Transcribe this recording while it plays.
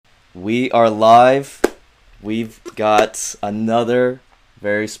We are live. We've got another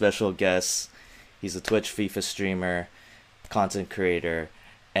very special guest. He's a Twitch FIFA streamer, content creator,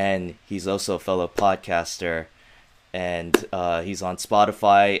 and he's also a fellow podcaster. And he's on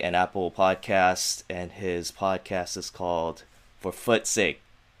Spotify and Apple Podcasts, and his podcast is called For Foot's Sake.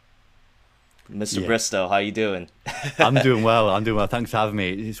 Mr. Yeah, Bristow, how you doing? I'm doing well. I'm doing well. Thanks for having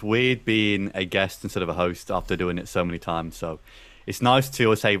me. It's weird being a guest instead of a host after doing it so many times. So it's nice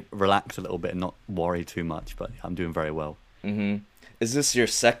to, I say, relax a little bit and not worry too much. But I'm doing very well. Is this your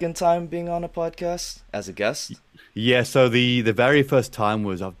second time being on a podcast as a guest? Yeah. So the very first time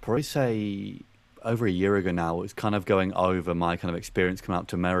was, I'd probably say, over a year ago now. It was kind of going over my kind of experience coming out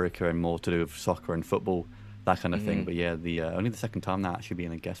to America and more to do with soccer and football, that kind of thing. But yeah, the only the second time now actually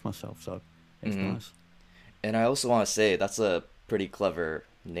being a guest myself. So it's nice. And I also want to say that's a pretty clever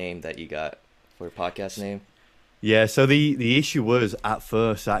name that you got for a podcast name. Yeah, so the issue was at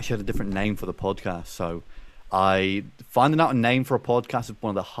first I actually had a different name for the podcast. So I finding out a name for a podcast is one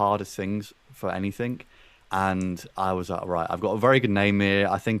of the hardest things for anything. And I was like, right, I've got a very good name here.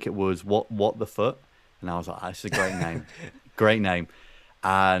 I think it was what the foot. And I was like, that's a great name. Great name.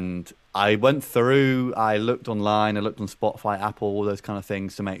 And I went through, I looked online, I looked on Spotify, Apple, all those kind of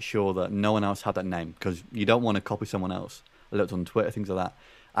things to make sure that no one else had that name because you don't want to copy someone else. I looked on Twitter, things like that.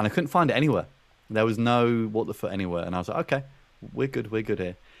 And I couldn't find it anywhere. There was no what the foot anywhere. And I was like, okay, we're good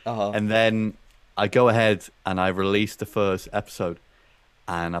here. Uh-huh. And then I go ahead and I released the first episode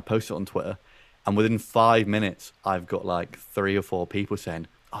and I posted it on Twitter. And within 5 minutes, I've got like 3 or 4 people saying,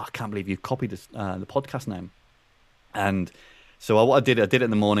 oh, I can't believe you copied this, the podcast name. And so what I did it in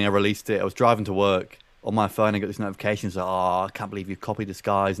the morning. I released it. I was driving to work on my phone. I got this notification. So, oh, I can't believe you copied this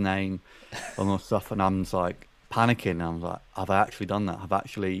guy's name and all that stuff. And I'm just like panicking. And I'm like, have I actually done that? I've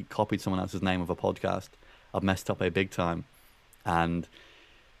actually copied someone else's name of a podcast. I've messed up a big time. And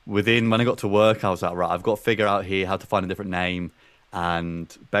when I got to work, I was like, right, I've got to figure out here how to find a different name. And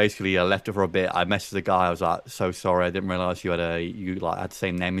basically, I left it for a bit. I messaged the guy. I was like, so sorry. I didn't realize you had the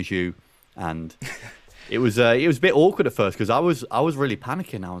same name as you. And it was a bit awkward at first because I was really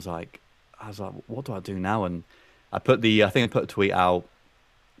panicking. I was like, what do I do now? And I think I put a tweet out,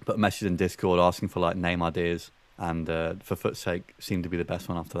 put a message in Discord asking for like name ideas, and for foot's sake seemed to be the best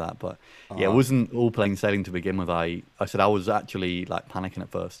one after that. But yeah, it Uh-huh. wasn't all plain sailing to begin with. I said I was actually like panicking at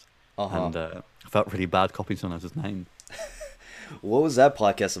first, Uh-huh. and I felt really bad copying someone else's name. What was that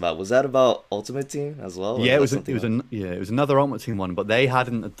podcast about? Was that about Ultimate Team as well, or Yeah, was it that was something else? it was another Ultimate Team one, but they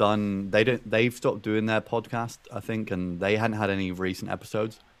hadn't done they've stopped doing their podcast, I think, and they hadn't had any recent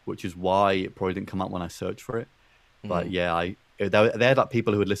episodes, which is why it probably didn't come up when I searched for it. But yeah, they had like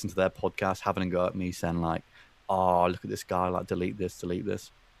people who would listen to their podcast having a go at me saying like, "Oh, look at this guy! Like, delete this, delete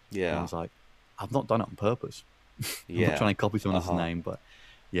this." And I Yeah. was like, "I've not done it on purpose. I'm not Yeah. trying to copy someone else's Uh-huh. name." But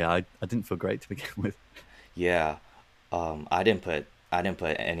yeah, I didn't feel great to begin with. Yeah. I didn't put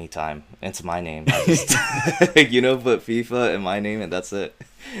any time into my name. I just put FIFA in my name and that's it.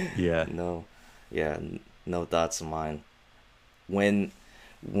 Yeah. No. Yeah, no thoughts of mine. When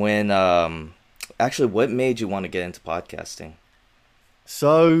when actually what made you want to get into podcasting?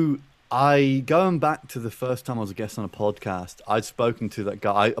 So I going back to the first time I was a guest on a podcast, I'd spoken to that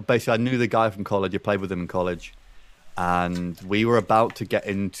guy. Basically, I knew the guy from college. I played with him in college, and we were about to get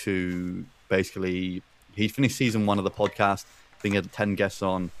into basically. He finished season 1 of the podcast. I think he had 10 guests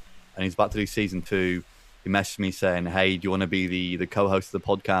on, and he's about to do season 2. He messaged me saying, "Hey, do you want to be the co-host of the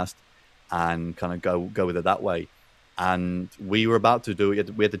podcast and kind of go with it that way?" And we were about to do it.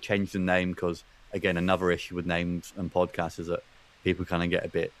 We had to change the name because, again, another issue with names and podcasts is that people kind of get a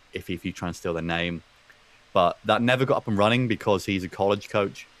bit iffy if you try and steal their name. But that never got up and running because he's a college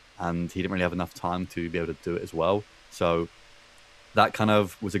coach and he didn't really have enough time to be able to do it as well. So that kind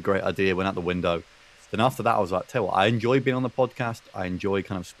of was a great idea, went out the window. Then after that, I was like, tell you what, I enjoy being on the podcast. I enjoy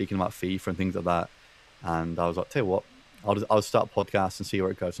kind of speaking about FIFA and things like that. And I was like, tell you what, I'll start a podcast and see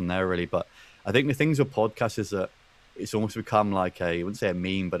where it goes from there, really. But I think the things with podcasts is that it's almost become like I wouldn't say a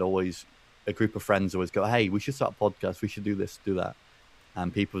meme, but always a group of friends always go, hey, we should start a podcast. We should do this, do that.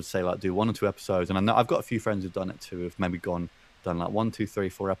 And people would say, like, do 1 or 2 episodes. And I know I've got a few friends who've done it too, who've maybe done like 1, 2, 3,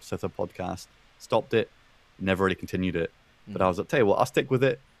 4 episodes of a podcast, stopped it, never really continued it. But I was like, tell you what, I'll stick with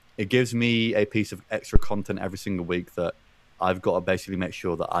it. It gives me a piece of extra content every single week that I've got to basically make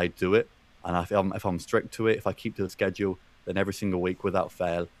sure that I do it. And if I'm strict to it, if I keep to the schedule, then every single week without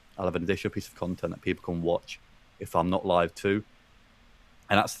fail, I'll have an additional piece of content that people can watch if I'm not live too.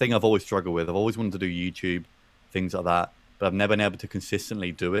 And that's the thing I've always struggled with. I've always wanted to do YouTube, things like that, but I've never been able to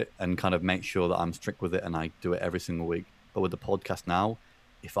consistently do it and kind of make sure that I'm strict with it and I do it every single week. But with the podcast now,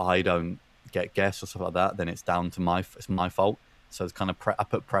 if I don't get guests or stuff like that, then it's my fault So it's kind of I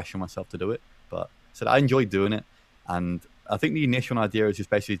put pressure on myself to do it, but so I enjoy doing it. And I think the initial idea is just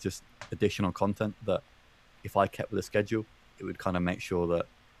basically just additional content that if I kept with a schedule, it would kind of make sure that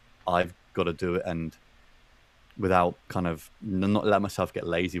I've got to do it, and without kind of not let myself get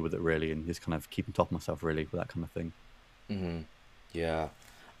lazy with it really, and just kind of keep on top of myself really with that kind of thing. Yeah.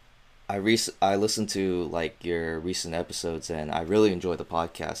 I listened to like your recent episodes and I really enjoy the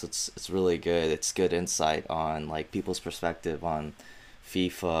podcast. It's really good. It's good insight on like people's perspective on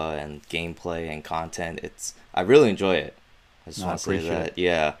FIFA and gameplay and content. I really enjoy it. I just want to say that. It.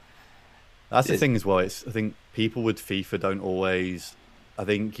 Yeah. That's the thing as well. I think people with FIFA don't always. I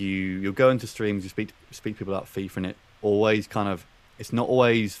think you'll go into streams, you speak to people about FIFA, and it's not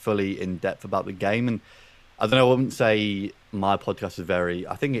always fully in depth about the game. And I don't know, I wouldn't say my podcast is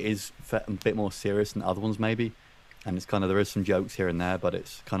I think it is a bit more serious than other ones maybe, and it's kind of, there is some jokes here and there, but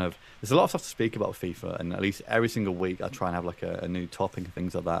it's kind of, there's a lot of stuff to speak about FIFA, and at least every single week I try and have like a new topic and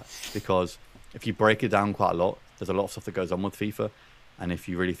things like that, because if you break it down quite a lot, there's a lot of stuff that goes on with FIFA, and if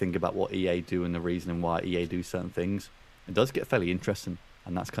you really think about what EA do and the reason why EA do certain things, it does get fairly interesting.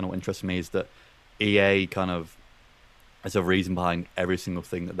 And that's kind of what interests me, is that EA kind of is a reason behind every single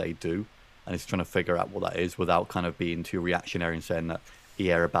thing that they do, and it's trying to figure out what that is without kind of being too reactionary and saying that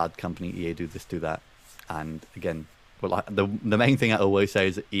EA are a bad company, EA do this, do that. And again, well, the main thing I always say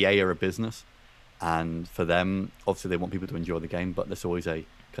is that EA are a business, and for them, obviously they want people to enjoy the game, but there's always a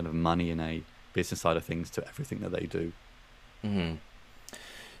kind of money and a business side of things to everything that they do.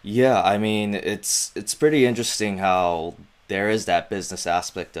 Yeah, I mean, it's pretty interesting how there is that business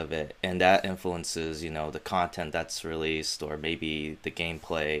aspect of it, and that influences, the content that's released or maybe the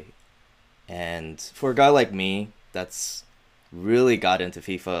gameplay. And for a guy like me that's really got into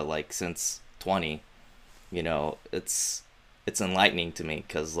FIFA like since 20, it's enlightening to me,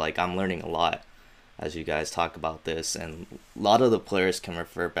 because like I'm learning a lot as you guys talk about this, and a lot of the players can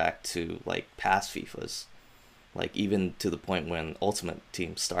refer back to like past FIFAs, like even to the point when Ultimate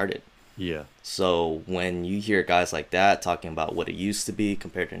Team started. Yeah. So when you hear guys like that talking about what it used to be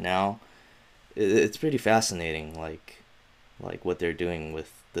compared to now, it's pretty fascinating, like what they're doing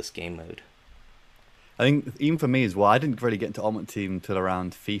with this game mode. I think even for me as well, I didn't really get into Ultimate Team until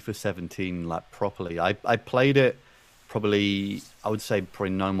around FIFA 17, like properly. I played it probably, I would say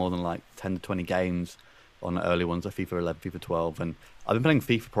probably no more than like 10 to 20 games on the early ones, like FIFA 11, FIFA 12. And I've been playing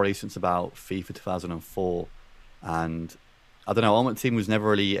FIFA probably since about FIFA 2004. And I don't know, Ultimate Team was never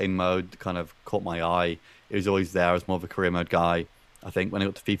really a mode that kind of caught my eye. It was always there. I was more of a career mode guy. I think when I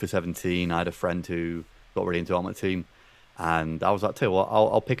got to FIFA 17, I had a friend who got really into Ultimate Team. And I was like, tell you what,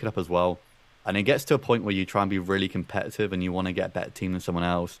 I'll pick it up as well. And it gets to a point where you try and be really competitive and you want to get a better team than someone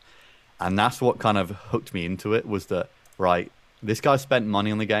else. And that's what kind of hooked me into it, was that, right, this guy spent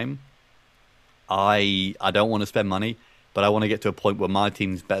money on the game. I don't want to spend money, but I want to get to a point where my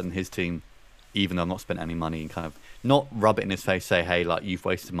team's better than his team, even though I've not spent any money, and kind of not rub it in his face, say, hey, like, you've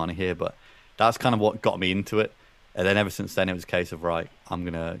wasted money here. But that's kind of what got me into it. And then ever since then, it was a case of, right, I'm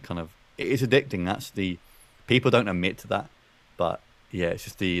going to kind of, it's addicting. People don't admit to that, but yeah, it's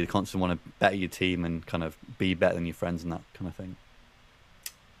just the constant want to better your team and kind of be better than your friends and that kind of thing.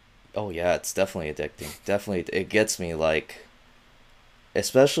 Oh yeah, it's definitely addicting. Definitely, it gets me, like,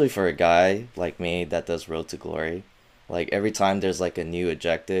 especially for a guy like me that does Road to Glory. Like every time there's like a new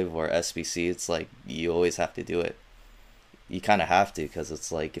objective or SBC, it's like you always have to do it. You kind of have to, because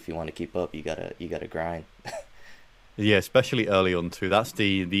it's like if you want to keep up, you gotta grind. Yeah, especially early on too. That's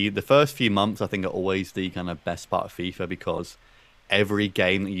the first few months, I think, are always the kind of best part of FIFA, because every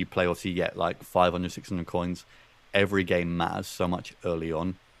game that you play, obviously you get like 500, 600 coins. Every game matters so much early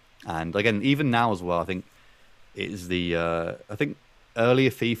on. And again, even now as well, I think is I think earlier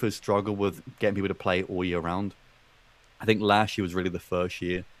FIFA struggled with getting people to play all year round. I think last year was really the first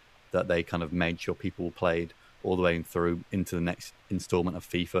year that they kind of made sure people played all the way through into the next installment of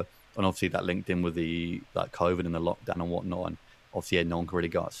FIFA. And obviously that linked in with the like COVID and the lockdown and whatnot. And obviously, yeah, no one can really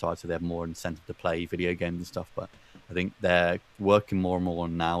go outside, so they have more incentive to play video games and stuff. But I think they're working more and more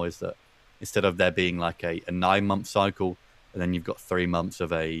on now is that instead of there being like a 9-month cycle, and then you've got 3 months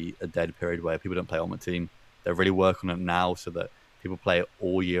of a dead period where people don't play Ultimate Team, they're really working on it now so that people play it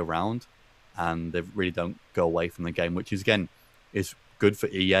all year round, and they really don't go away from the game, which is, again, is good for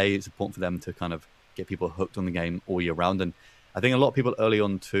EA. It's important for them to kind of get people hooked on the game all year round. And I think a lot of people early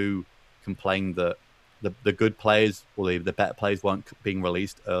on too complained that the good players or the better players weren't being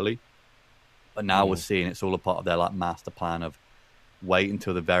released early. But now we're seeing it's all a part of their like master plan of wait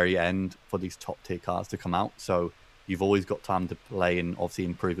until the very end for these top tier cards to come out. So you've always got time to play and obviously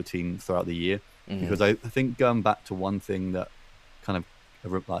improve your team throughout the year. Because I think going back to one thing that kind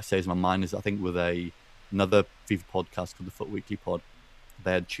of like stays in my mind is, I think with a another FIFA podcast called the Foot Weekly Pod.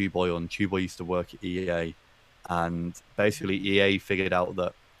 They had Chuboy on. Chuboy used to work at EA, and basically EA figured out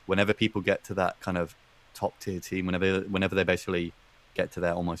that whenever people get to that kind of top tier team, whenever they basically get to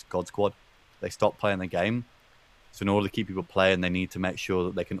their almost god squad, they stop playing the game. So in order to keep people playing, they need to make sure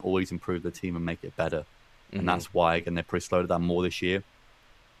that they can always improve the team and make it better. And that's why, again, they probably slowed it down more this year.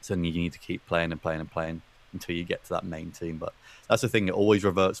 So you need to keep playing and playing and playing until you get to that main team. But that's the thing; it always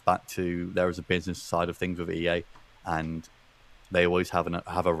reverts back to there is a business side of things with EA, and they always have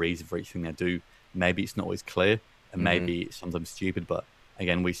a reason for each thing they do. Maybe it's not always clear, and maybe it's sometimes stupid. But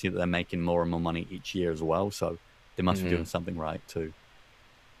again, we see that they're making more and more money each year as well. So they must be doing something right too.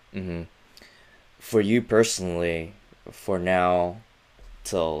 For you personally, for now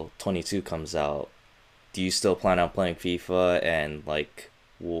till 22 comes out, do you still plan on playing FIFA? And like,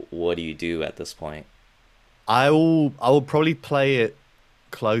 what do you do at this point? I will probably play it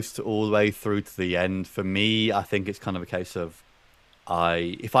close to all the way through to the end. For me, I think it's kind of a case of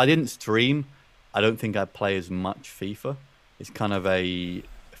if I didn't stream, I don't think I'd play as much FIFA. It's kind of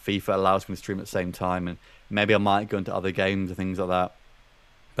FIFA allows me to stream at the same time, and maybe I might go into other games and things like that.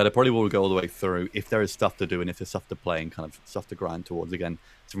 But I probably will go all the way through if there is stuff to do and if there's stuff to play and kind of stuff to grind towards. Again,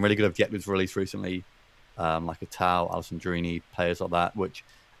 some really good objectives released recently, like a Tau, Alessandrini, players like that, which,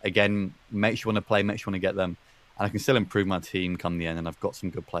 again, makes you want to play, makes you want to get them. And I can still improve my team come the end, and I've got some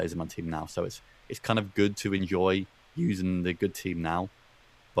good players in my team now. So it's kind of good to enjoy using the good team now.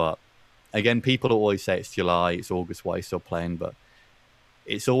 But, again, people always say it's July, it's August, why are you still playing? But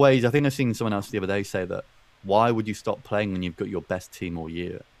it's always, I think I've seen someone else the other day say that, why would you stop playing when you've got your best team all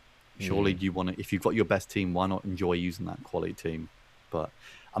year? Surely you want to, if you've got your best team, why not enjoy using that quality team? But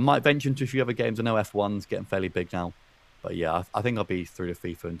I might venture into a few other games. I know F1's getting fairly big now. But yeah, I think I'll be through the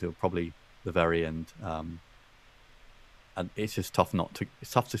FIFA until probably the very end. And it's just tough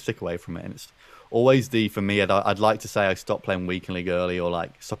it's tough to stick away from it. And it's always for me, I'd like to say I stopped playing Weekend League early or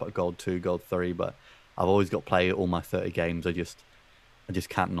like stop at Gold 2, Gold 3, but I've always got to play all my 30 games. I just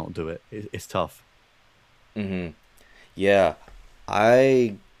can't not do it. It's tough. Yeah,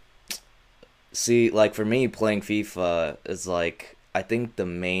 I see, like, for me, playing FIFA is like, I think the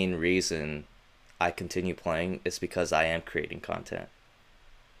main reason I continue playing is because I am creating content.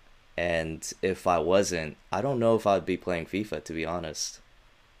 And if I wasn't, I don't know if I'd be playing FIFA, to be honest.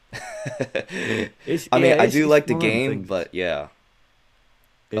 I do like the game, but yeah.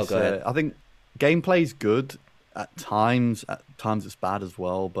 Go ahead. I think gameplay's good at times. At times it's bad as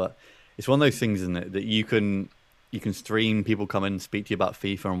well, but it's one of those things, isn't it, that you can stream, people come in and speak to you about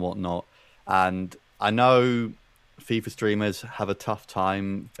FIFA and whatnot. And I know FIFA streamers have a tough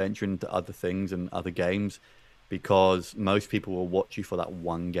time venturing into other things and other games because most people will watch you for that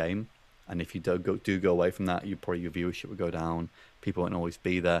one game. And if you do go away from that, your viewership will go down. People won't always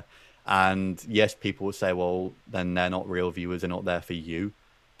be there. And yes, people will say, well, then they're not real viewers. They're not there for you.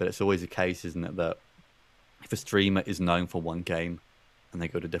 But it's always the case, isn't it, that if a streamer is known for one game and they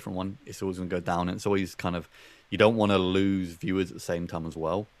go to a different one, it's always going to go down. And it's always kind of, you don't want to lose viewers at the same time as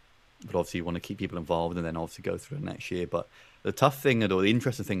well. But obviously you want to keep people involved and then obviously go through the next year. But the tough thing, or the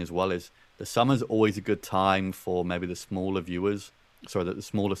interesting thing as well, is the summer's always a good time for maybe the smaller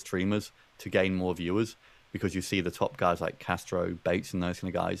smaller streamers to gain more viewers, because you see the top guys like Castro, Bates and those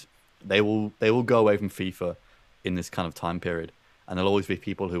kind of guys, they will go away from FIFA in this kind of time period. And there'll always be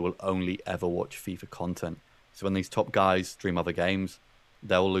people who will only ever watch FIFA content. So when these top guys stream other games,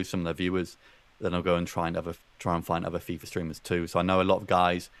 they'll lose some of their viewers. Then they'll go and try and find other FIFA streamers too. So I know a lot of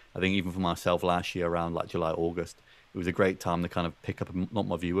guys, I think even for myself last year around like July, August, it was a great time to kind of pick up a lot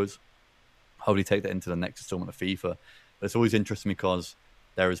more viewers. Hopefully take that into the next installment of FIFA. But it's always interesting because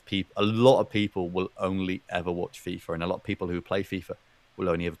a lot of people will only ever watch FIFA, and a lot of people who play FIFA will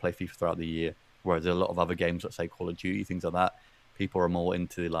only ever play FIFA throughout the year. Whereas a lot of other games, let's say Call of Duty, things like that, people are more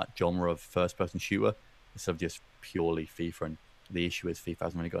into like genre of first-person shooter instead of just purely FIFA. And the issue is FIFA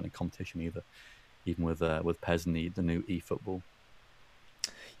hasn't really got any competition either, even with PES and the new eFootball.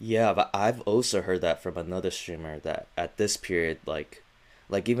 Yeah, but I've also heard that from another streamer that at this period, like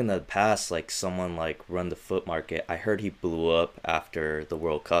even in the past, like someone like Run the Foot Market, I heard he blew up after the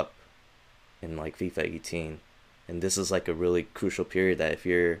World Cup in like FIFA 18. And this is like a really crucial period that if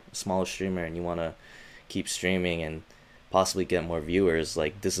you're a smaller streamer and you want to keep streaming and possibly get more viewers,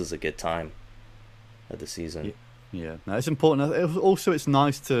 like this is a good time of the season. Yeah. No, it's important. Also, it's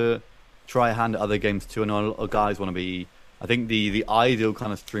nice to try a hand at other games too. I know a lot of guys want to be, I think the ideal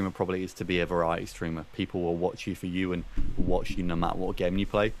kind of streamer probably is to be a variety streamer. People will watch you for you and watch you no matter what game you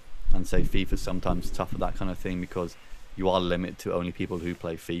play. And say FIFA's sometimes tough for that kind of thing because you are limited to only people who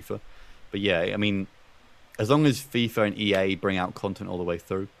play FIFA. But yeah, I mean, as long as FIFA and EA bring out content all the way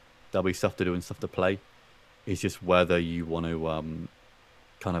through, there'll be stuff to do and stuff to play. It's just whether you want to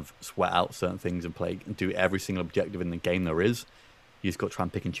kind of sweat out certain things and play and do every single objective in the game there is. You just got to try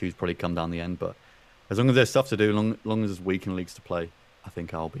and pick and choose, probably come down the end. But as long as there's stuff to do, long as there's weekend leagues to play, I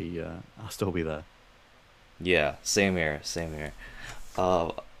think I'll still be there. Yeah, same here, same here.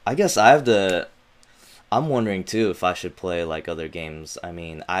 I guess I have to. I'm wondering too if I should play like other games. I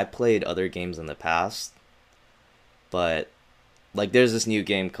mean, I played other games in the past, but like there's this new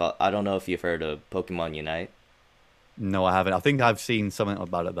game called, I don't know if you've heard of Pokemon Unite. No, I haven't. I think I've seen something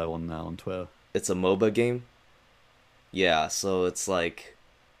about it though on Twitter. It's a MOBA game. Yeah, so it's like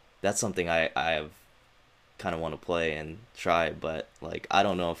that's something I have kind of want to play and try, but like I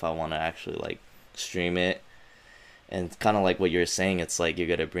don't know if I want to actually like stream it. And kind of like what you're saying, it's like you're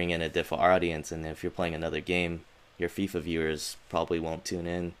gonna bring in a different audience, and if you're playing another game, your FIFA viewers probably won't tune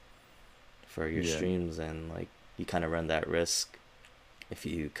in for your Yeah. streams, and like you kind of run that risk if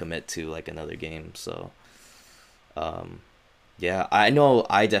you commit to like another game. So um, yeah, I know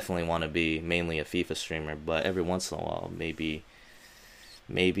I definitely want to be mainly a FIFA streamer, but every once in a while, maybe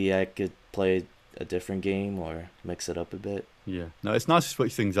I could play a different game or mix it up a bit. Yeah. No, it's nice to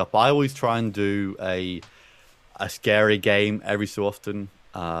switch things up. I always try and do a scary game every so often.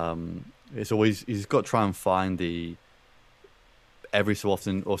 It's always you've got to try and find the every so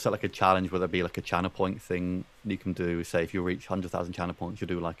often or set like a challenge, whether it be like a channel point thing you can do. Say if you reach 100,000 channel points, you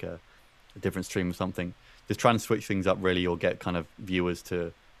do like a different stream or something. Just trying to switch things up really, or get kind of viewers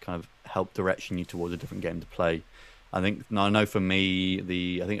to kind of help direction you towards a different game to play. I think now I know for me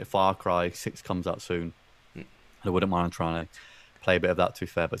I think Far Cry 6 comes out soon. Mm. I wouldn't mind trying to play a bit of that, to be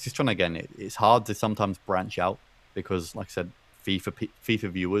fair. But it's just trying to, again, it's hard to sometimes branch out because, like I said, FIFA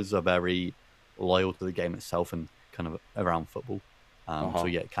viewers are very loyal to the game itself and kind of around football. So Uh-huh.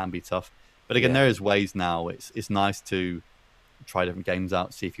 yeah, it can be tough. But again, Yeah. there is ways now. It's nice to try different games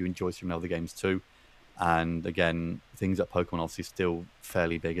out, see if you enjoy some other games too. And again, things like Pokemon obviously still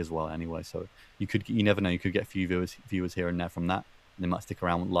fairly big as well. Anyway, so you never know, you could get a few viewers here and there from that. And they might stick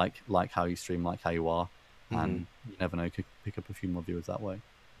around, like how you stream, like how you are, Hmm. and you never know, you could pick up a few more viewers that way.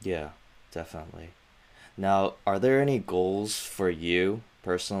 Yeah, definitely. Now, are there any goals for you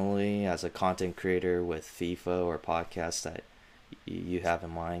personally as a content creator with FIFA or podcasts that you have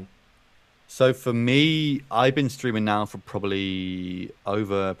in mind? So for me, I've been streaming now for probably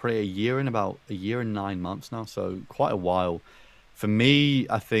a year and about a year and 9 months now, so quite a while. For me,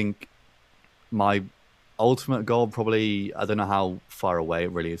 I think my ultimate goal probably, I don't know how far away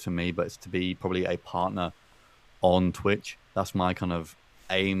it really is for me, but it's to be probably a partner on Twitch. That's my kind of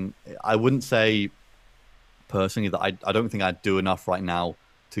aim. I wouldn't say personally that I don't think I'd do enough right now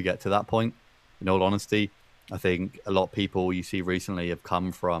to get to that point. In all honesty, I think a lot of people you see recently have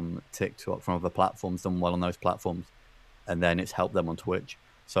come from TikTok, from other platforms, done well on those platforms, and then it's helped them on Twitch.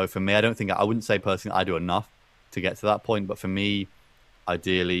 So for me, I wouldn't say personally I do enough to get to that point, but for me,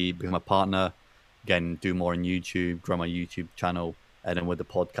 ideally become a partner, again, do more on YouTube, grow my YouTube channel, and then with the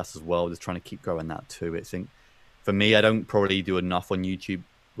podcast as well, just trying to keep growing that too. It's think for me, I don't probably do enough on YouTube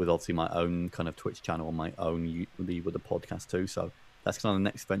with obviously my own kind of Twitch channel on my own with the podcast too. So that's kind of the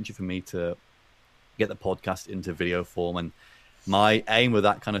next venture for me to get the podcast into video form. And my aim with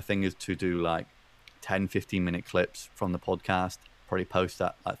that kind of thing is to do like 10, 15-minute clips from the podcast, probably post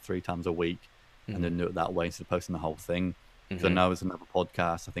that like 3 times a week, and Mm-hmm. then do it that way instead of posting the whole thing. Because I Mm-hmm. know there's another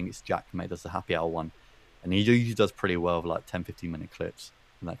podcast, I think it's Jack who made us the happy hour one, and he usually does pretty well with like 10, 15-minute clips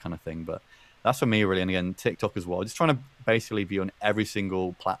and that kind of thing. But that's for me really. And again, TikTok as well. Just trying to basically be on every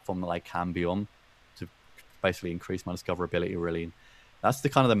single platform that I can be on to basically increase my discoverability really. And that's the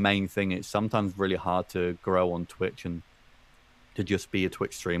kind of the main thing. It's sometimes really hard to grow on Twitch and to just be a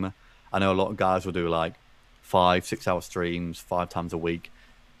Twitch streamer. I know a lot of guys will do like 5, 6 hour streams 5 times a week,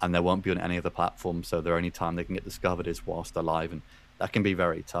 and they won't be on any other platform. So their only time they can get discovered is whilst they're live, and that can be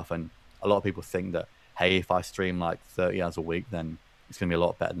very tough. And a lot of people think that, hey, if I stream like 30 hours a week, then it's going to be a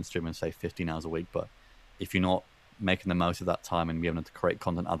lot better than streaming say 15 hours a week. But if you're not making the most of that time and being able to create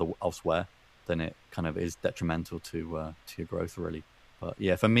content elsewhere, then it kind of is detrimental to your growth really. But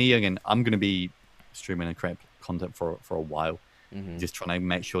yeah, for me again, I'm going to be streaming and create content for a while, Mm-hmm. just trying to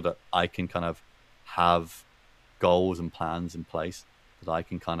make sure that I can kind of have goals and plans in place that I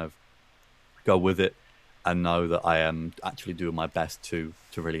can kind of go with it and know that I am actually doing my best to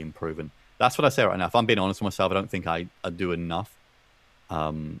really improve. And that's what I say right now. If I'm being honest with myself, I don't think I do enough.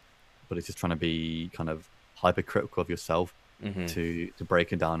 But it's just trying to be kind of hypercritical of yourself Mm-hmm. to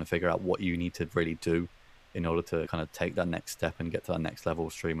break it down and figure out what you need to really do in order to kind of take that next step and get to that next level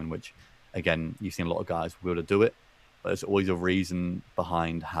of streaming, which again, you've seen a lot of guys be able to do it, but there's always a reason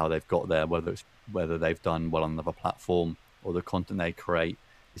behind how they've got there, whether they've done well on another platform or the content they create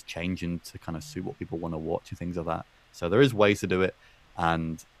is changing to kind of suit what people want to watch and things like that. So there is ways to do it,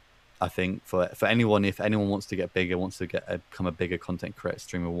 and I think for anyone, if anyone wants to get bigger, wants to become a bigger content creator,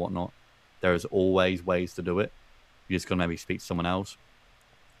 streamer, or whatnot, there is always ways to do it. You just got to maybe speak to someone else,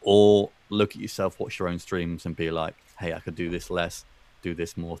 or look at yourself, watch your own streams, and be like, hey, I could do this less, do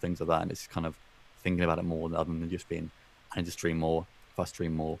this more, things like that. And it's kind of thinking about it more rather than just being, I need to stream more. If I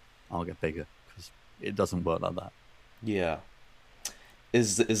stream more, I'll get bigger, because it doesn't work like that. Yeah.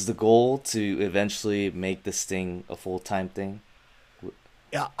 Is the goal to eventually make this thing a full-time thing?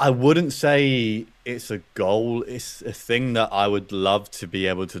 Yeah, I wouldn't say it's a goal. It's a thing that I would love to be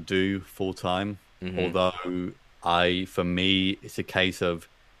able to do full time. Mm-hmm. Although for me, it's a case of,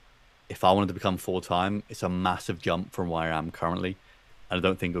 if I wanted to become full time, it's a massive jump from where I am currently, and I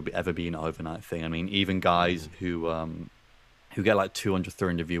don't think it'll ever be an overnight thing. I mean, even guys who get like 200,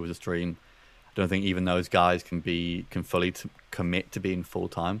 300 viewers a stream, I don't think even those guys can fully commit to being full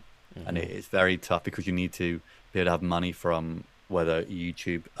time, and it's very tough because you need to be able to have money from whether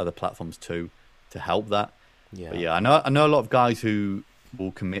YouTube, other platforms too, to help that. Yeah. But yeah, I know a lot of guys who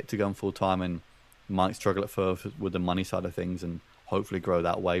will commit to going full time and might struggle at first with the money side of things and hopefully grow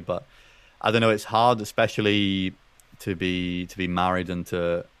that way. But I don't know, it's hard, especially to be married and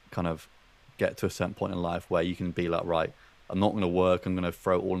to kind of get to a certain point in life where you can be like, right, I'm not going to work, I'm going to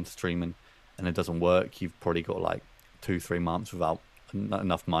throw it all into streaming, and it doesn't work. You've probably got like 2-3 months without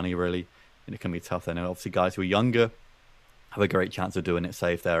enough money really, and it can be tough then. And obviously guys who are younger have a great chance of doing it.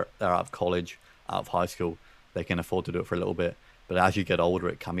 Say if they're out of college, out of high school, they can afford to do it for a little bit. But as you get older,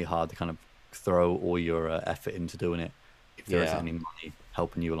 it can be hard to kind of throw all your effort into doing it if there isn't any money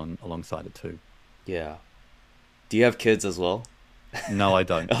helping you alongside it too. Yeah. Do you have kids as well? No, I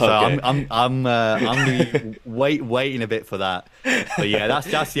don't. Okay. So I'm waiting a bit for that. But yeah,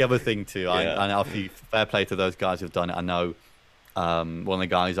 that's the other thing too. Yeah. I obviously fair play to those guys who've done it. I know one of the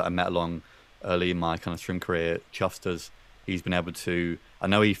guys that I met along early in my kind of stream career, Chuffsters, he's been able to, I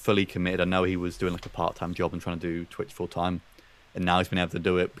know he fully committed. I know he was doing like a part-time job and trying to do Twitch full-time. And now he's been able to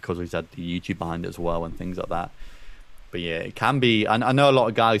do it because he's had the YouTube behind it as well and things like that. But yeah, it can be. I know a lot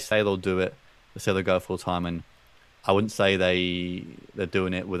of guys say they'll do it. They say they'll go full-time. And I wouldn't say they're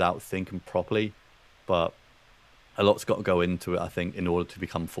doing it without thinking properly. But a lot's got to go into it, I think, in order to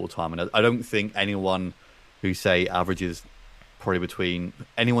become full-time. And I don't think anyone who, say, averages probably between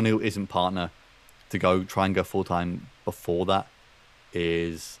anyone who isn't partner to try and go full-time before that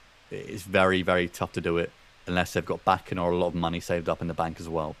is very, very tough to do it unless they've got backing or a lot of money saved up in the bank as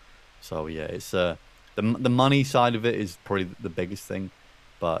well. So yeah, it's the money side of it is probably the biggest thing.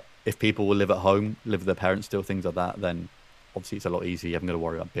 But if people will live at home, live with their parents still, things like that, then obviously it's a lot easier. You haven't got to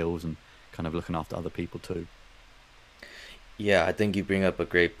worry about bills and kind of looking after other people too. Yeah, I think you bring up a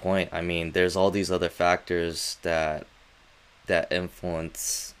great point. I mean, there's all these other factors that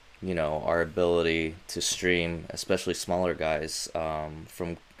influence, our ability to stream, especially smaller guys,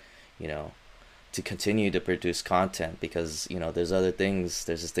 from, to continue to produce content, because, there's other things.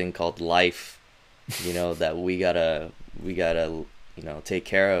 There's this thing called life, that we gotta, take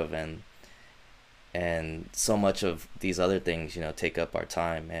care of, and so much of these other things, take up our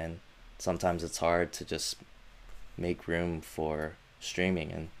time, and sometimes it's hard to just make room for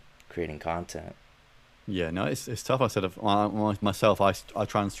streaming and creating content. Yeah, no, it's tough. I said myself, I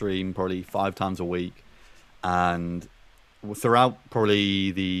try and stream probably 5 times a week, and throughout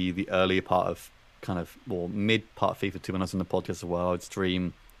probably the earlier part of mid part of FIFA 2 when I was on the podcast as well, I'd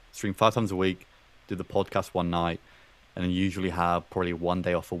stream 5 times a week, do the podcast one night, and then usually have probably 1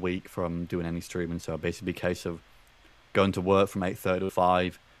 day off a week from doing any streaming. So basically a case of going to work from 8:30 to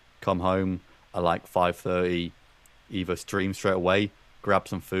 5, come home at like 5:30, either stream straight away, grab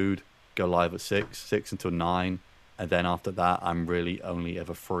some food, go live at 6 until 9, and then after that I'm really only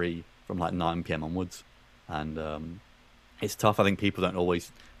ever free from like 9 p.m. onwards. And it's tough. I think people don't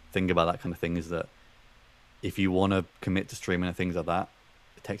always think about that kind of thing, is that if you want to commit to streaming and things like that,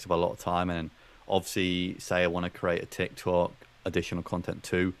 it takes up a lot of time. And obviously, say I want to create a TikTok additional content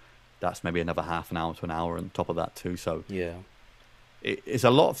too, that's maybe another half an hour to an hour on top of that too. So yeah, it's a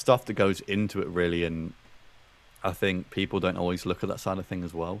lot of stuff that goes into it really. And I think people don't always look at that side of thing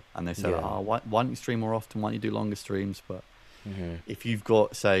as well, and they say, why don't you stream more often, why don't you do longer streams? But if you've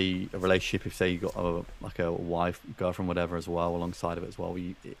got, say, a relationship, if say you've got a wife, girlfriend, whatever as well alongside of it as well,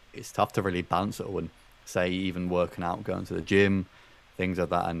 it's tough to really balance it all. And say even working out, going to the gym, things like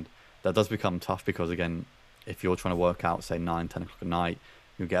that, and that does become tough because, again, if you're trying to work out, say 9-10 o'clock at night,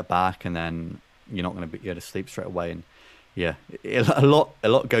 you'll get back and then you're not going to be able to sleep straight away. And yeah, a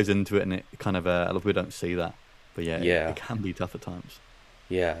lot goes into it, and it kind of a lot of people don't see that. But yeah, it can be tough at times.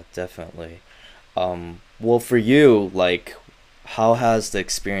 Yeah, definitely. Well, for you, like, how has the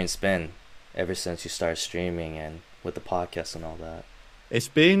experience been ever since you started streaming and with the podcast and all that? It's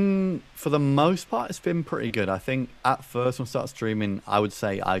been, for the most part, it's been pretty good. I think at first when I started streaming, I would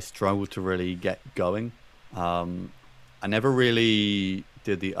say I struggled to really get going. I never really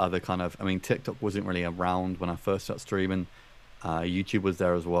did the other kind of, I mean, TikTok wasn't really around when I first started streaming. YouTube was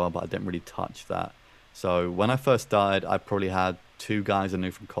there as well, but I didn't really touch that. So when I first started, I probably had two guys I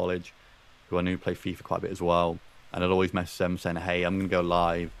knew from college who I knew played FIFA quite a bit as well. And I'd always message them saying, "Hey, I'm gonna go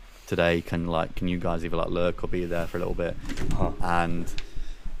live today. Can you guys either like lurk or be there for a little bit?" And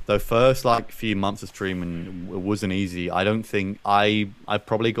the first like few months of streaming, it wasn't easy. I don't think I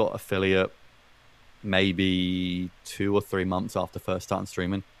probably got affiliate maybe 2 or 3 months after first starting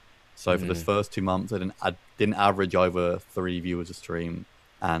streaming. So for the first 2 months, I didn't average over 3 viewers a stream,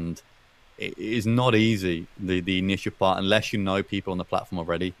 and it is not easy, the initial part, unless you know people on the platform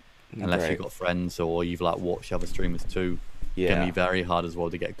already, unless you've got friends or you've like watched other streamers too. It can be very hard as well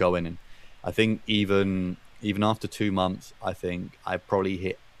to get going. And I think even after 2 months, I think I probably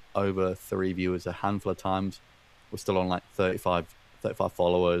hit over 3 viewers a handful of times. We're still on like 35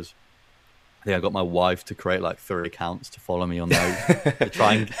 followers. I think I got my wife to create like 3 accounts to follow me on those to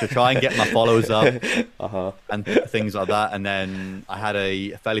try and get my followers up and things like that. And then I had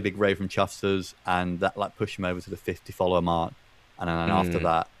a fairly big raid from Chuffsters, and that like pushed me over to the 50 follower mark. And then after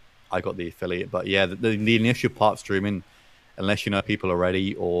that, I got the affiliate. But yeah, the initial part of streaming, unless you know people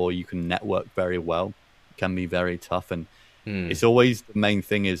already or you can network very well, can be very tough. And it's always, the main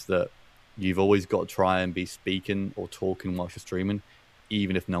thing is that you've always got to try and be speaking or talking whilst you're streaming,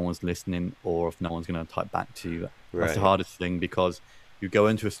 even if no one's listening or if no one's going to type back to you. That's the hardest thing, because you go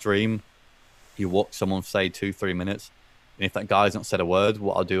into a stream, you watch someone say 2-3 minutes, and if that guy's not said a word,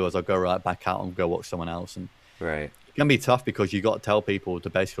 what I'll do is I'll go right back out and go watch someone else. And it can be tough because you got to tell people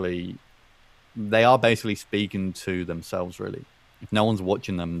to they are basically speaking to themselves, really. If no one's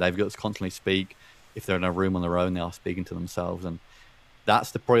watching them, they've got to constantly speak. If they're in a room on their own, they are speaking to themselves. And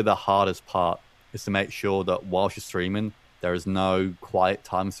that's probably the hardest part, is to make sure that whilst you're streaming, there is no quiet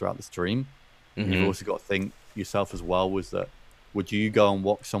times throughout the stream. You've also got to think yourself as well, would you go and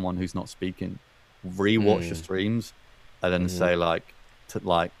watch someone who's not speaking, rewatch your streams, and then say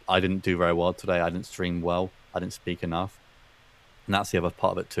I didn't do very well today, I didn't stream well, I didn't speak enough. And that's the other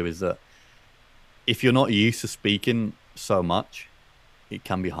part of it too, is that if you're not used to speaking so much, it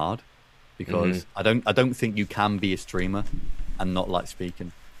can be hard, because I don't think you can be a streamer and not like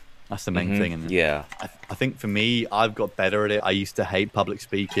speaking. That's the main thing. And I think for me, I've got better at it. I used to hate public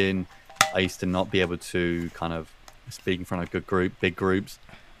speaking. I used to not be able to kind of speak in front of big groups.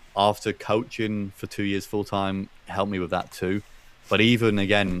 After coaching for 2 years full time, helped me with that too. But even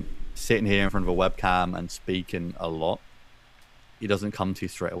again, sitting here in front of a webcam and speaking a lot, it doesn't come to you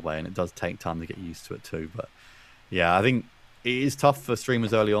straight away, and it does take time to get used to it too. But yeah, I think it is tough for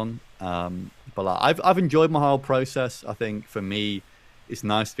streamers early on. But like, I've enjoyed my whole process. I think for me, it's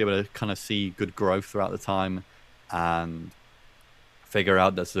nice to be able to kind of see good growth throughout the time and figure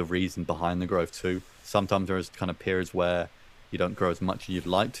out that's the reason behind the growth too. Sometimes there's kind of periods where you don't grow as much as you'd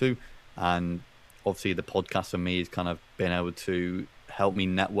like to. And obviously the podcast for me is kind of being able to help me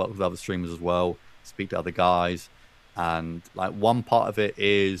network with other streamers as well, speak to other guys. And like, one part of it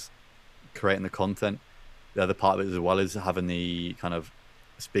is creating the content. The other part of it as well is having the kind of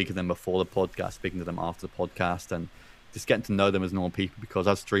speaking to them before the podcast, speaking to them after the podcast, and just getting to know them as normal people. Because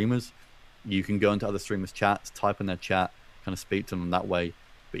as streamers, you can go into other streamers' chats, type in their chat, kind of speak to them that way,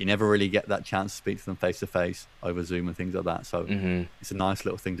 but you never really get that chance to speak to them face to face over Zoom and things like that. So it's a nice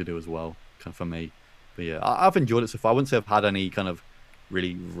little thing to do as well, kind of for me. But yeah, I've enjoyed it so far. I wouldn't say I've had any kind of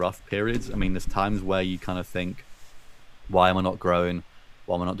really rough periods. I mean, there's times where you kind of think, why am I not growing?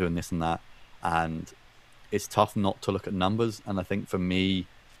 Why am I not doing this and that? And it's tough not to look at numbers. And I think for me,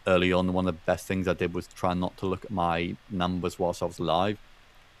 early on, one of the best things I did was try not to look at my numbers whilst I was live,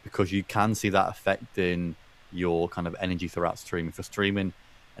 because you can see that affecting your kind of energy throughout stream. If you're streaming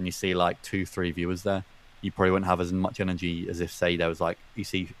and you see like 2-3 viewers there, you probably wouldn't have as much energy as if, say, there was like, you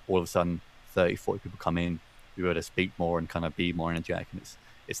see all of a sudden 30-40 people come in, you're able to speak more and kind of be more energetic. And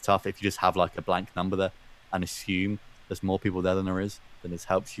it's tough if you just have like a blank number there and assume there's more people there than there is. Then it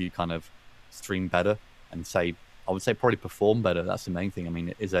helps you kind of stream better and say, I would say probably perform better. That's the main thing. I mean,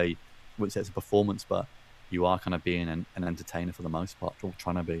 it is I wouldn't say it's a performance, but you are kind of being an entertainer for the most part, or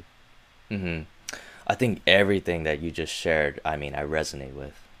trying to be. I think everything that you just shared, I mean, I resonate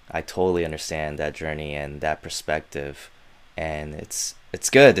with. I totally understand that journey and that perspective, and it's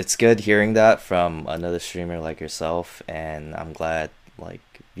good. It's good hearing that from another streamer like yourself, and I'm glad like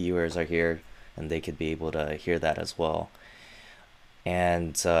viewers are here and they could be able to hear that as well.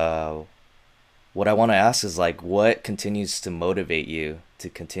 And what I want to ask is like, what continues to motivate you to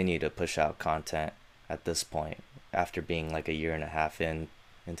continue to push out content at this point after being like a year and a half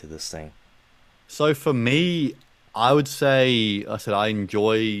into this thing? So for me, I would say, I said I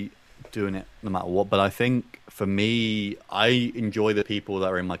enjoy doing it no matter what, but I think for me, I enjoy the people that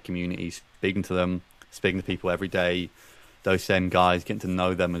are in my community, speaking to them, speaking to people every day, those same guys, getting to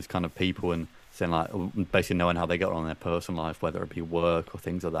know them as kind of people and saying like, basically knowing how they get on in their personal life, whether it be work or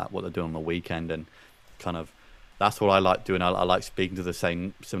things like that, what they're doing on the weekend, and kind of that's what I like doing. I like speaking to the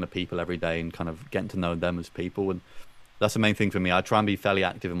same similar people every day and kind of getting to know them as people, and that's the main thing for me. I try and be fairly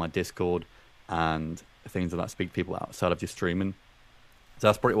active in my Discord and things like that, speak to people outside of just streaming. So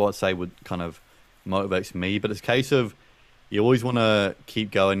that's probably what I'd say would kind of motivates me. But it's a case of you always want to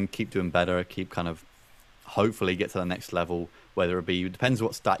keep going, keep doing better, keep kind of hopefully get to the next level, whether it be, it depends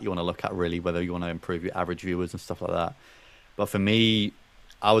what stat you want to look at really, whether you want to improve your average viewers and stuff like that. But for me,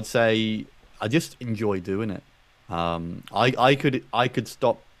 I would say I just enjoy doing it. I could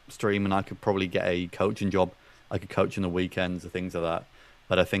stop streaming. I could probably get a coaching job. I could coach in the weekends or things like that.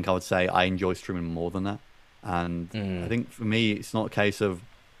 But I think I would say I enjoy streaming more than that. And I think for me, it's not a case of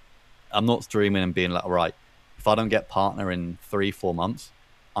I'm not streaming and being like, right, if I don't get partner in 3-4 months,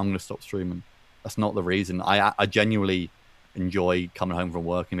 I'm going to stop streaming. That's not the reason. I genuinely enjoy coming home from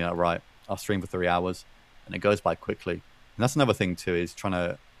work and being like, right, I'll stream for 3 hours, and it goes by quickly. And that's another thing too, is trying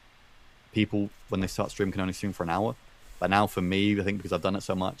to, people when they start streaming can only stream for an hour. But now for me, I think because I've done it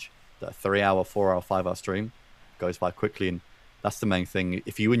so much, that a 3 hour, 4 hour, 5 hour stream goes by quickly. And that's the main thing.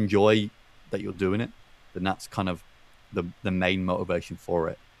 If you enjoy that you're doing it, then that's kind of the main motivation for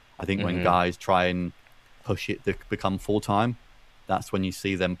it. I think when guys try and push it to become full-time, that's when you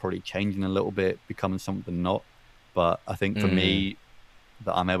see them probably changing a little bit, becoming something not. But I think for me,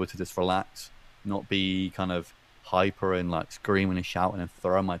 that I'm able to just relax, not be kind of hyper and like screaming and shouting and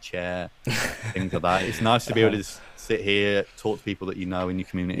throwing my chair, things like that. It's nice to be able to just sit here, talk to people that you know in your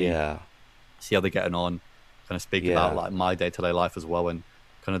community, see how they're getting on, kind of speak about like my day-to-day life as well, and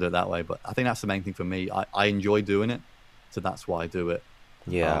kind of do it that way. But I think that's the main thing for me. I enjoy doing it, so that's why I do it.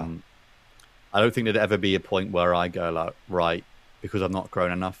 I don't think there'd ever be a point where I go like, right, because I've not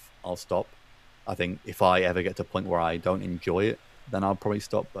grown enough, I'll stop. I think if I ever get to a point where I don't enjoy it, then I'll probably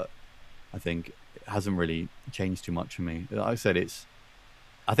stop. But I think it hasn't really changed too much for me. Like I said,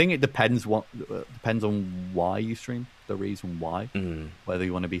 I think it depends on why you stream, the reason why, whether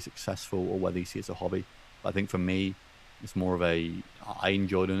you want to be successful or whether you see it as a hobby. But I think for me, it's more of I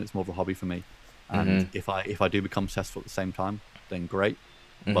enjoy doing it. It's more of a hobby for me. And if I do become successful at the same time, then great.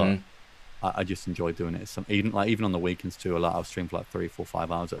 But I just enjoy doing it. Even on the weekends too, I'll stream for like 3, 4,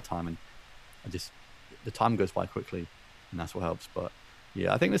 5 hours at a time, and the time goes by quickly, and that's what helps. But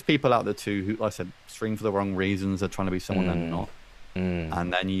yeah, I think there's people out there too who, like I said, stream for the wrong reasons. They're trying to be someone they're not,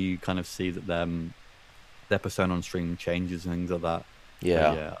 and then you kind of see that their persona on stream changes and things like that.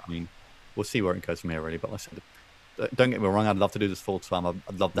 Yeah. I mean, we'll see where it goes from here, really. But like I said, don't get me wrong, I'd love to do this full time.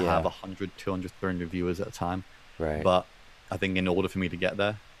 I'd love to have 100, 200, 300 viewers at a time. Right. But I think in order for me to get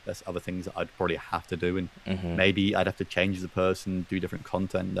there, there's other things that I'd probably have to do, and maybe I'd have to change as a person, do different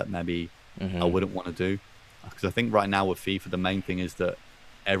content that maybe I wouldn't want to do. Because I think right now with FIFA, the main thing is that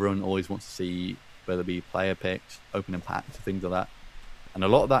everyone always wants to see whether it be player picks, opening packs, things like that, and a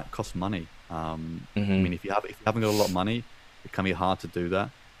lot of that costs money. I mean, if you haven't got a lot of money, it can be hard to do that.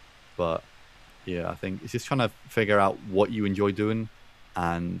 But yeah, I think it's just trying to figure out what you enjoy doing,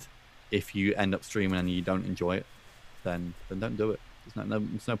 and if you end up streaming and you don't enjoy it, then don't do it.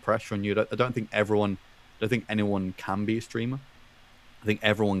 There's no pressure on you. I don't think anyone can be a streamer. I think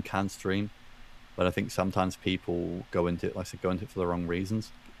everyone can stream, but I think sometimes people go into it, like I said, for the wrong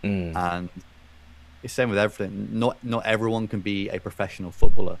reasons. And it's the same with everything. Not everyone can be a professional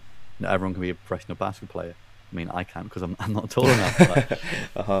footballer. Not everyone can be a professional basketball player. I mean, I can because I'm not tall enough.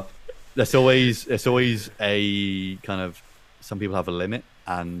 But there's always a kind of, some people have a limit,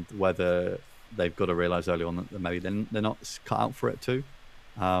 and whether they've got to realize early on that maybe they're not cut out for it too.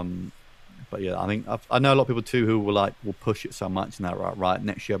 But yeah, I think I know a lot of people too who will push it so much and they're right,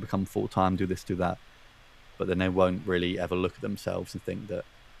 next year I'll become full time, do this, do that, but then they won't really ever look at themselves and think that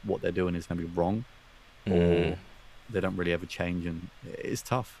what they're doing is maybe wrong, or they don't really ever change, and it's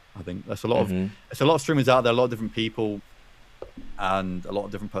tough. I think there's a lot of streamers out there, a lot of different people, and a lot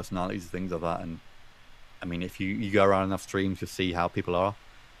of different personalities and things like that. And I mean, if you go around enough streams, you'll see how people are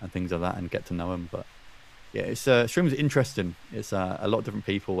and things like that, and get to know them. But yeah, it's streams are interesting. It's a lot of different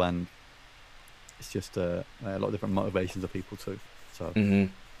people, and it's just a lot of different motivations of people too. So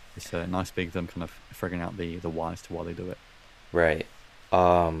it's nice being them kind of figuring out the whys to why they do it. Right.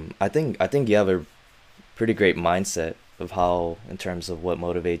 I think you have a pretty great mindset of how, in terms of what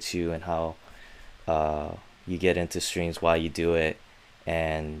motivates you and how you get into streams, why you do it.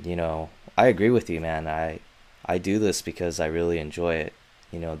 And I agree with you, man. I do this because I really enjoy it.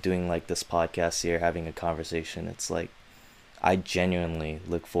 Doing like this podcast here, having a conversation, it's like I genuinely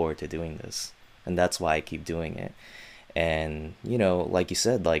look forward to doing this, and that's why I keep doing it. And like you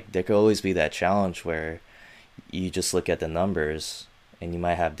said, like there could always be that challenge where you just look at the numbers, and you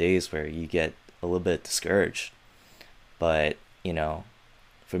might have days where you get a little bit discouraged. But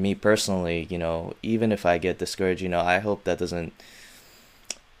for me personally, even if I get discouraged, I hope that doesn't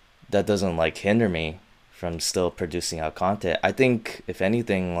like hinder me from still producing out content. I think if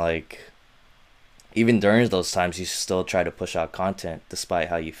anything, like even during those times, you should still try to push out content despite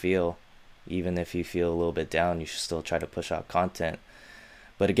how you feel. Even if you feel a little bit down, you should still try to push out content.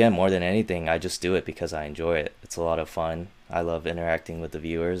 But again, more than anything, I just do it because I enjoy it. It's a lot of fun. I love interacting with the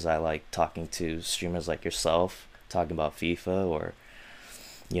viewers. I like talking to streamers like yourself, talking about FIFA or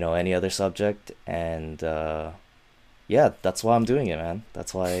any other subject. And yeah, that's why I'm doing it, man.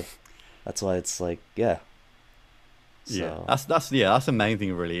 That's why it's like, yeah. Yeah, So that's the main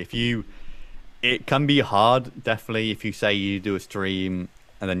thing, really. It can be hard, definitely, if you say you do a stream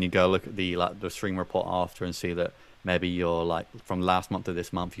and then you go look at the stream report after and see that maybe you're like from last month to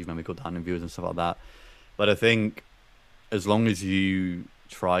this month you've maybe got down in views and stuff like that. But I think as long as you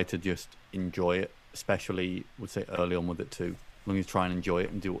try to just enjoy it, especially would say early on with it too, as long as you try and enjoy it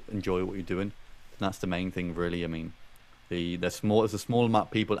and enjoy what you're doing, that's the main thing, really. I mean, there's a small amount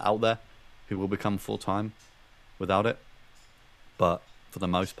of people out there who will become full time without it, but for the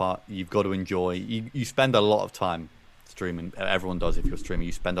most part, you've got to enjoy. You spend a lot of time streaming. Everyone does. If you're streaming,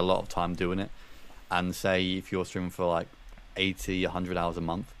 you spend a lot of time doing it. And say if you're streaming for like 80, 100 hours a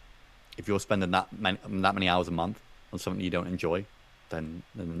month, if you're spending that many hours a month on something you don't enjoy, then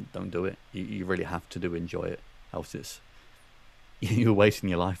don't do it. You really have to enjoy it. Else you're wasting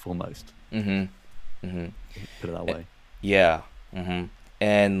your life almost. mhm. Mhm. Put it that way. Yeah. Mhm.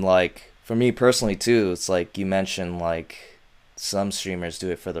 And like for me personally too, it's like you mentioned like some streamers do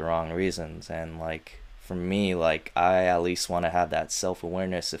it for the wrong reasons, and like for me, like I at least want to have that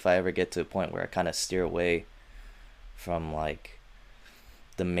self-awareness. If I ever get to a point where I kind of steer away from like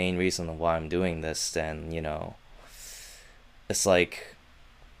the main reason of why I'm doing this, then it's like,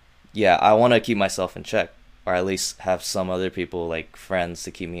 yeah, I want to keep myself in check, or at least have some other people like friends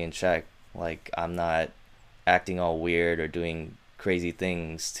to keep me in check. Like I'm not acting all weird or doing crazy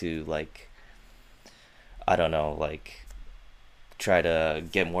things to like, I don't know, like try to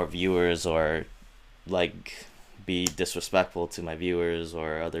get more viewers, or like be disrespectful to my viewers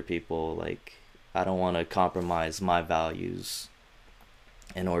or other people. Like I don't want to compromise my values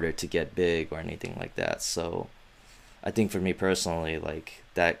in order to get big or anything like that. So I think for me personally, like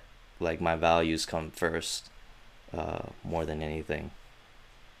that, like my values come first, more than anything.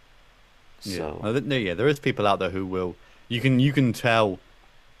 Yeah. So Yeah, there is people out there who will. You can tell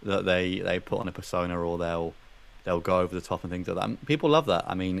that they put on a persona, or they'll go over the top and things like that. And people love that.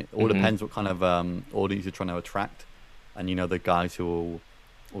 I mean, it all depends what kind of audience you're trying to attract. And the guys who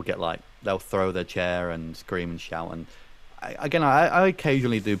will get like, they'll throw their chair and scream and shout. And I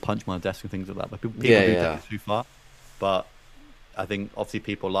occasionally do punch my desk and things like that, but people do take it too far. But I think obviously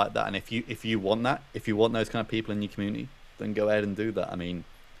people like that, and if you want that, if you want those kind of people in your community, then go ahead and do that. I mean,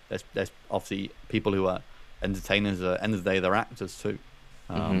 there's obviously people who are entertainers. At the end of the day, they're actors too,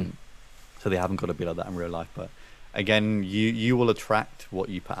 so they haven't got to be like that in real life. But again, you will attract what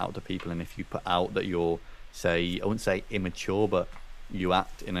you put out to people, and if you put out that you're, say, I wouldn't say immature, but you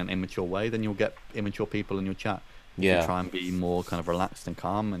act in an immature way, then you'll get immature people in your chat. If you try and be more kind of relaxed and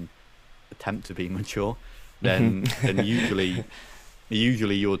calm and attempt to be mature, then usually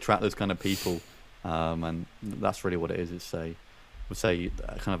you'll attract those kind of people, and that's really what it is. It's would say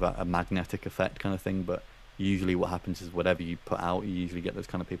kind of a magnetic effect kind of thing. But usually what happens is whatever you put out, you usually get those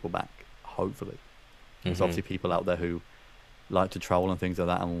kind of people back, hopefully. There's obviously people out there who like to troll and things like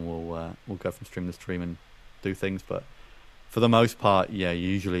that, and will go from stream to stream and do things. But for the most part, yeah,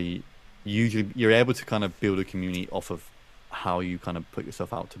 usually you're able to kind of build a community off of how you kind of put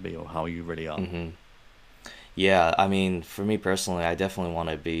yourself out to be, or how you really are. Yeah, I mean, for me personally, I definitely want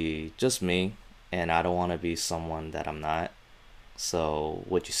to be just me, and I don't want to be someone that I'm not. So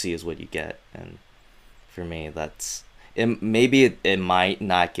what you see is what you get, and for me, that's it. Maybe it might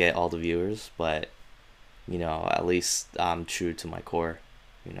not get all the viewers, but at least I'm true to my core.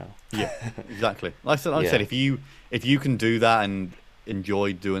 Yeah, exactly. Like I said, if you can do that and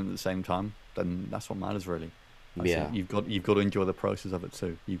enjoy doing it at the same time, then that's what matters, really. You've got to enjoy the process of it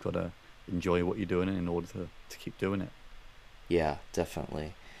too. You've got to enjoy what you're doing in order to keep doing it. Yeah,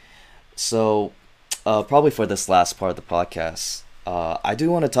 definitely. So, probably for this last part of the podcast, I do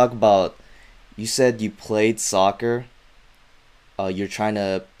want to talk about you said you played soccer. You're trying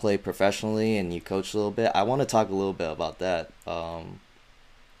to play professionally and you coach a little bit. I want to talk a little bit about that.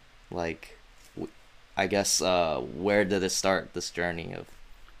 Like, I guess where did it start? This journey of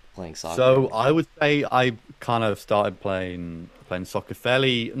playing soccer. So I would say I kind of started playing soccer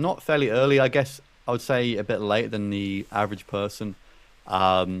fairly not fairly early. I guess I would say a bit later than the average person.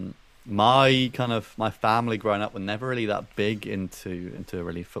 My family growing up were never really that big into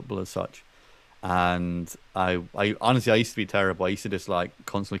really football as such. And I honestly I used to be terrible. I used to just like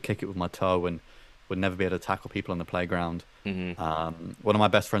constantly kick it with my toe and would never be able to tackle people on the playground. Mm-hmm. One of my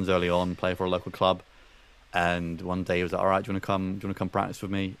best friends early on played for a local club, and one day he was like, "All right, do you want to come? Do you want to come practice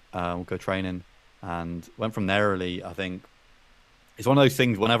with me? We'll go training." And went from there. Really, I think it's one of those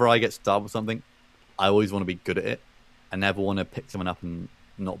things. Whenever I get started with something, I always want to be good at it. I never want to pick someone up and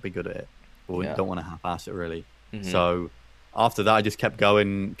not be good at it, or Yeah. don't want to half-ass it really. Mm-hmm. So after that, I just kept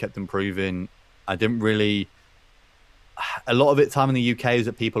going, kept improving. I didn't really. A lot of it time in the UK is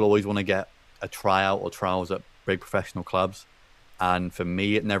that people always want to get a tryout or trials at big professional clubs, and for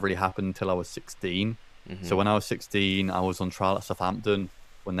me, it never really happened until I was 16. Mm-hmm. So when I was 16, I was on trial at Southampton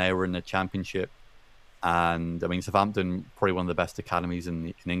when they were in the Championship, and I mean Southampton probably one of the best academies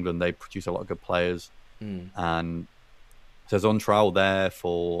in England. They produce a lot of good players, Mm. and so I was on trial there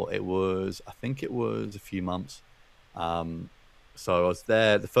for I think it was a few months. Um, so I was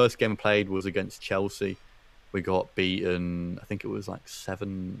there. The first game I played was against Chelsea. We got beaten. I think it was like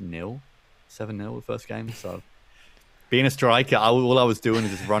 7-0, 7-0 the first game. So being a striker, all I was doing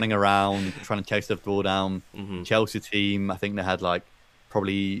is just running around, trying to chase the ball down. Mm-hmm. Chelsea team, I think they had like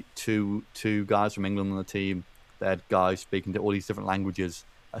probably two guys from England on the team. They had guys speaking to all these different languages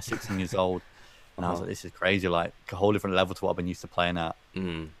at 16 years old. And I was Uh-huh. like, this is crazy, like a whole different level to what I've been used to playing at.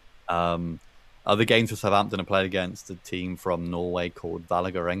 Mm. Um, Other games for Southampton, I played against a team from Norway called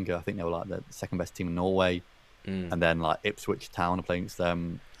Vålerenga. I think they were like the second best team in Norway. Mm. And then like Ipswich Town, I played against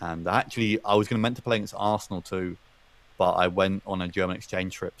them. And actually, I was going to meant to play against Arsenal too, but I went on a German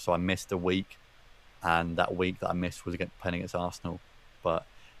exchange trip, so I missed a week. And that week that I missed was against playing against Arsenal. But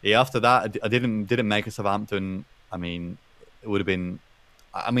yeah, after that, I didn't make it Southampton. I mean, it would have been.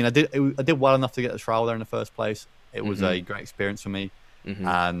 I mean, I did well enough to get the trial there in the first place. It was Mm-hmm. a great experience for me, Mm-hmm.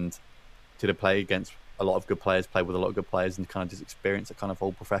 and to play against a lot of good players, play with a lot of good players, and kind of just experience a kind of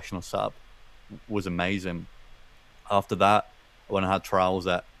whole professional setup was amazing. After that, when I had trials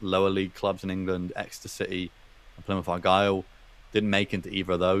at lower league clubs in England, Exeter City and Plymouth Argyle, didn't make into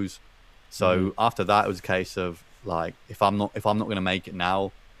either of those. Mm-hmm. So after that, it was a case of like, if I'm not going to make it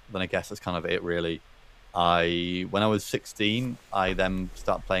now, then I guess that's kind of it, really. When I was 16, I then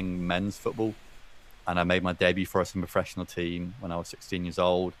started playing men's football, and I made my debut for us in a professional team when I was 16 years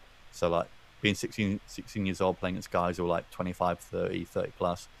old. So like being 16 years old playing against guys who were like 25, 30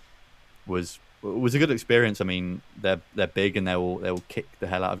 plus was a good experience. I mean, they're big and they will kick the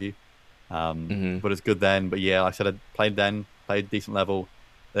hell out of you. Mm-hmm. But it's good then. But yeah, like I said, I played decent level,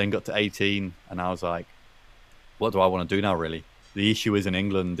 then got to 18, and I was like, what do I want to do now, really? The issue is in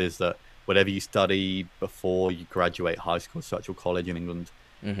England is that whatever you study before you graduate high school, such or college in England,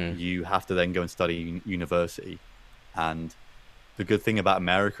 Mm-hmm. you have to then go and study university. And the good thing about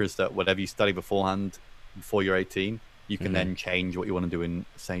America is that whatever you study beforehand, before you're 18, you can Mm-hmm. then change what you want to do in,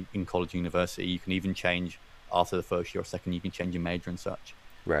 say, in college, university. You can even change after the first year or second. You can change your major and such.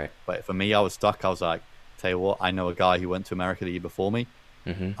 Right. But for me, I was stuck. I was like, tell you what, I know a guy who went to America the year before me.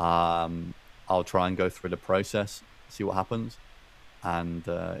 Mm-hmm. I'll try and go through the process, see what happens. And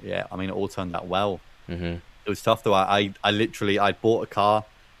yeah, I mean, it all turned out well. Mm-hmm. It was tough though. I literally, I bought a car,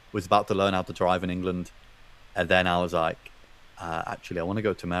 was about to learn how to drive in England. And then I was like, actually, I want to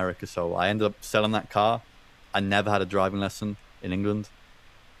go to America. So I ended up selling that car. I never had a driving lesson in England.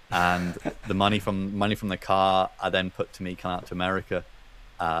 And the money from the car, I then put to me coming out to America.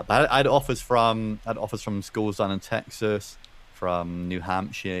 But I had offers from schools down in Texas, from New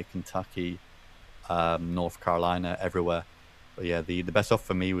Hampshire, Kentucky, North Carolina, everywhere. But yeah, the best offer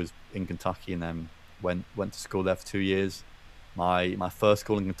for me was in Kentucky, and then went to school there for 2 years. My first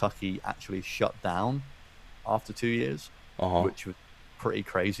school in Kentucky actually shut down after 2 years, Uh-huh. which was pretty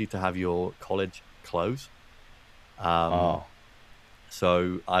crazy to have your college close. Oh.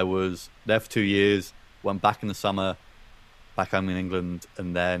 So I was there for 2 years, went back in the summer, back home in England,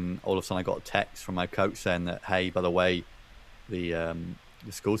 and then all of a sudden I got a text from my coach saying that, hey, by the way, the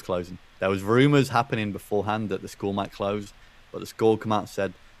school's closing. There was rumours happening beforehand that the school might close, but the school come out and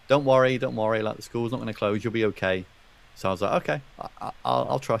said, don't worry, like the school's not going to close, you'll be okay. So I was like, okay,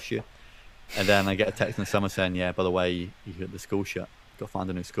 I'll trust you. And then I get a text in the summer saying, yeah, by the way, the school shut, got to find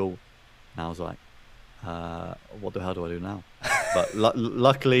a new school. And I was like, what the hell do I do now? But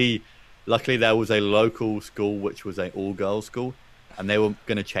luckily, luckily there was a local school which was a all girls school, and they were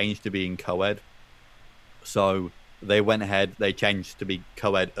going to change to being co-ed. So they went ahead. They changed to be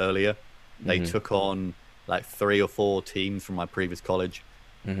co-ed earlier. They took on like 3 or 4 teams from my previous college,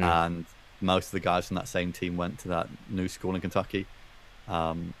 and most of the guys from that same team went to that new school in Kentucky.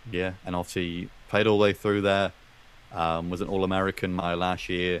 Yeah, and obviously played all the way through there. Was an All-American my last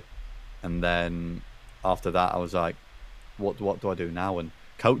year, and then after that I was like, what do I do now? And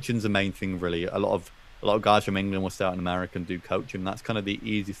coaching's the main thing, really. A lot of guys from England will stay out in America and do coaching. That's kind of the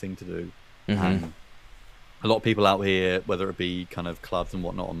easy thing to do. And a lot of people out here, whether it be kind of clubs and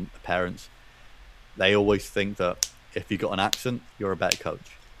whatnot, and parents, they always think that if you've got an accent, you're a better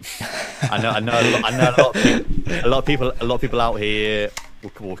coach. I know a lot of people out here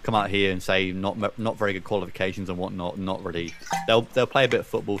will come out here and say not very good qualifications and whatnot. Not really. They'll play a bit of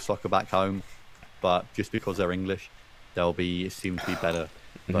football, soccer back home, but just because they're English, they'll be assumed to be better.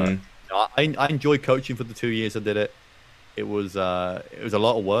 But I enjoyed coaching for the 2 years I did it. It was a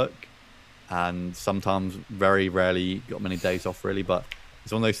lot of work, and sometimes very rarely got many days off, really. But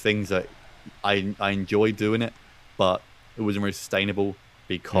it's one of those things that I enjoyed doing it, but it wasn't really sustainable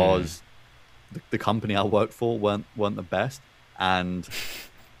because the company I worked for weren't the best. And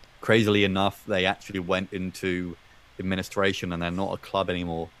crazily enough, they actually went into administration, and they're not a club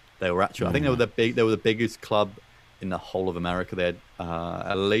anymore. They were actually, I think they were the biggest club in the whole of America. They had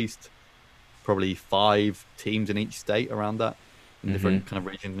at least probably 5 teams in each state around that, in different kind of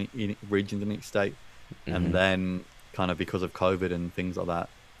regions in each state. And then kind of because of COVID and things like that,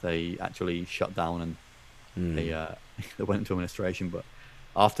 they actually shut down, and they went into administration. But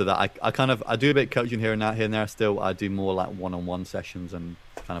after that, I do a bit of coaching here and there. Still, I do more like one-on-one sessions and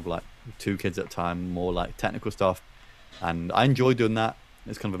kind of like 2 kids at a time, more like technical stuff. And I enjoy doing that.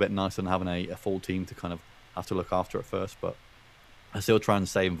 It's kind of a bit nicer than having a full team to kind of have to look after at first. But I still try and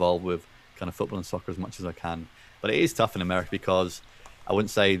stay involved with kind of football and soccer as much as I can. But it is tough in America because I wouldn't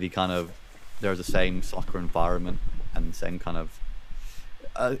say there's the same soccer environment and same kind of.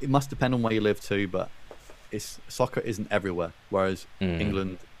 It must depend on where you live too, but soccer isn't everywhere. Whereas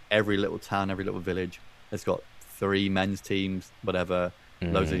England, every little town, every little village has got 3 men's teams, whatever,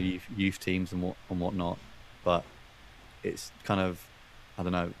 loads of youth teams and whatnot. But it's kind of, I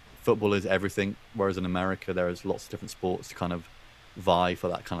don't know, football is everything. Whereas in America, there is lots of different sports to kind of vie for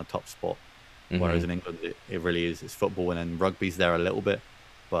that kind of top spot. Whereas in England, it really is. It's football, and then rugby's there a little bit,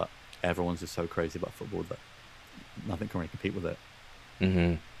 but everyone's just so crazy about football that nothing can really compete with it.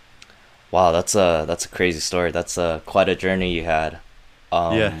 Wow, that's a crazy story. That's quite a journey you had.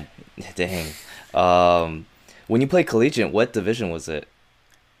 Yeah. Dang. When you played collegiate, what division was it?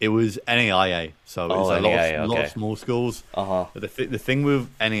 It was NAIA, so it was a lot of small schools. But the thing with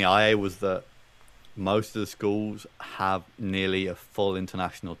NAIA was that most of the schools have nearly a full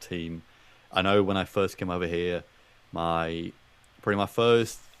international team. I know when I first came over here, my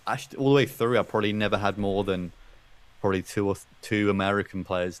first, actually all the way through, I probably never had more than probably two American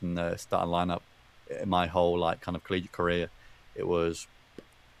players in the starting lineup in my whole like kind of collegiate career. It was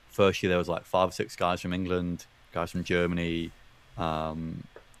first year there was like 5 or 6 guys from England, guys from Germany.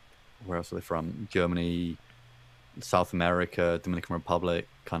 Where else are they from? Germany, South America, Dominican Republic,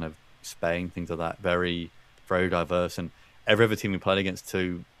 kind of Spain, things like that. Very, very diverse. And every other team we played against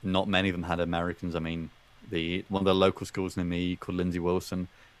too, not many of them had Americans. I mean, one of the local schools near me called Lindsey Wilson,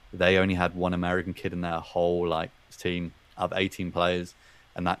 they only had 1 American kid in their whole like team of 18 players,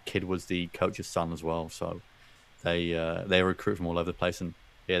 and that kid was the coach's son as well. So they recruit from all over the place. And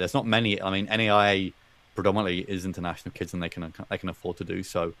yeah, there's not many. I mean, NAIA predominantly is international kids, and they can afford to do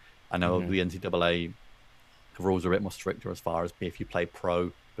so. I know the NCAA rules are a bit more stricter as far as if you play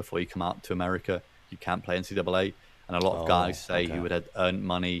pro before you come out to America, you can't play NCAA. And a lot of guys say who had earned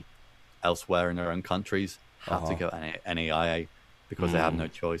money elsewhere in their own countries have to go NAIA because they have no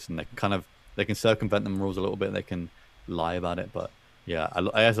choice, and they can circumvent them rules a little bit. They can lie about it, but yeah,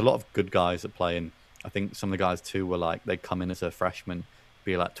 there's a lot of good guys that play. And I think some of the guys too were like, they come in as a freshman,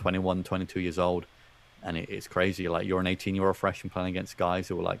 be like 21, 22 years old, and it's crazy. Like, you're an 18-year-old freshman playing against guys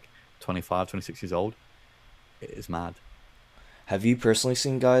who are like 25, 26 years old. It is mad. Have you personally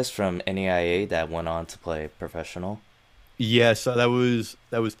seen guys from NAIA that went on to play professional? Yeah, so there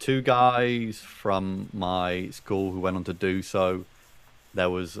was 2 guys from my school who went on to do so. There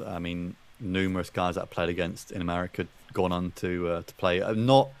was, I mean, numerous guys that I played against in America gone on to play.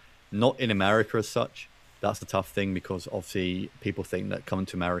 Not in America as such. That's the tough thing, because obviously people think that coming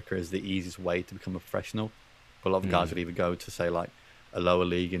to America is the easiest way to become a professional. But a lot of guys would either go to, say, like a lower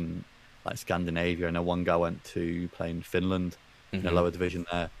league in like Scandinavia. I know one guy went to play in Finland in a lower division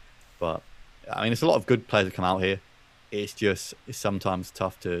there. But I mean, it's a lot of good players that come out here. it's sometimes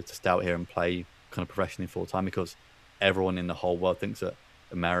tough to stay out here and play kind of professionally full time because everyone in the whole world thinks that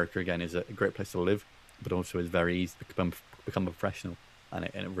America again is a great place to live, but also is very easy to become a professional, and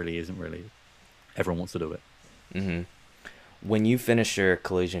it really isn't really. Everyone wants to do it. Mm-hmm. When you finished your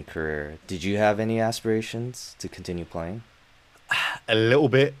collision career, did you have any aspirations to continue playing? A little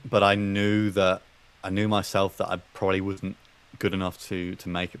bit, but I knew myself that I probably wasn't good enough to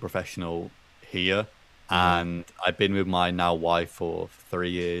make it professional here. And I've been with my now wife for 3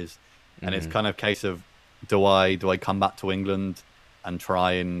 years, and it's kind of a case of do I come back to England and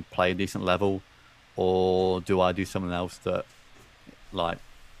try and play a decent level, or do I do something else that like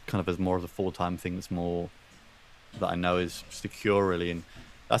kind of as more of a full-time thing that's more that I know is secure really. And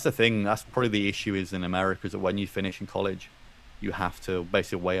that's the thing, that's probably the issue is in America, is that when you finish in college you have to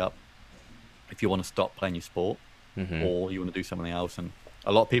basically weigh up if you want to stop playing your sport or you want to do something else. And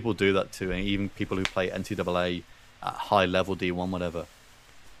a lot of people do that too, and even people who play NCAA at high level, D1, whatever,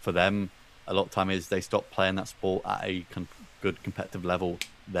 for them a lot of time is they stop playing that sport at a good competitive level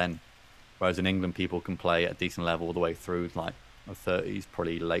then, whereas in England people can play at a decent level all the way through like 30s,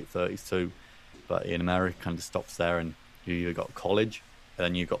 probably late 30s too, but in America it kind of stops there, and you either got college and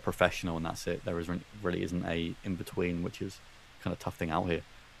then you got professional, and that's it. There really isn't a in between, which is kind of tough thing out here.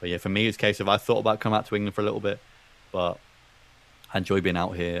 But yeah, for me it's a case of I thought about coming out to England for a little bit, but I enjoy being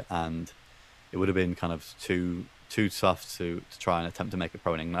out here, and it would have been kind of too tough to try and attempt to make it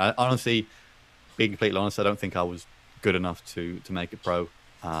pro in England. I, honestly, being completely honest, I don't think I was good enough to make it pro.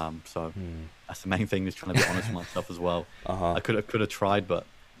 So that's the main thing, is trying to be honest with myself as well. I could have tried, but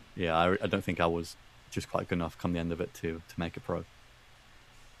yeah, I don't think I was just quite good enough come the end of it to make it pro.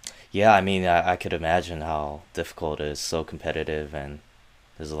 Yeah, I mean, I could imagine how difficult it is, so competitive, and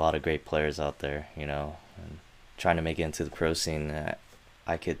there's a lot of great players out there, you know, and trying to make it into the pro scene,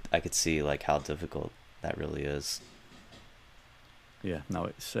 I could see like how difficult that really is. Yeah, no,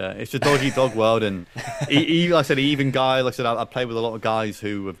 it's a dog eat dog world, and like I said, I played with a lot of guys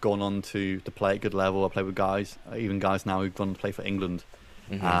who have gone on to play at good level. I played with guys now who've gone to play for England,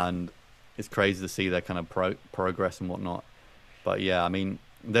 and it's crazy to see their kind of progress and whatnot. But yeah, I mean,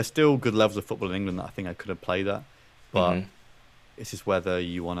 there's still good levels of football in England that I think I could have played at, but it's just whether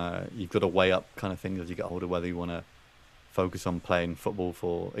you've got to weigh up kind of things as you get older, whether you want to focus on playing football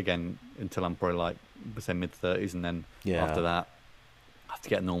for, again, until I'm probably like, say mid-30s, and then after that I have to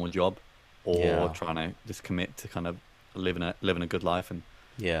get a normal job, or trying to just commit to kind of living a good life and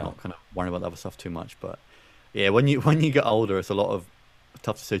not kind of worrying about the other stuff too much. But yeah, when you get older, it's a lot of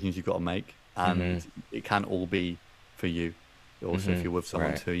tough decisions you've got to make, and it can't all be for you. Also, if you're with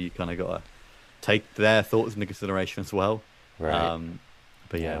someone too, you kind of got to take their thoughts into consideration as well. Right.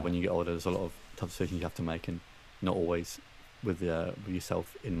 But yeah, when you get older, there's a lot of tough decisions you have to make, and not always with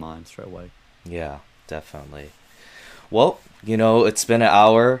yourself in mind straight away. Yeah, definitely. Well, you know, it's been an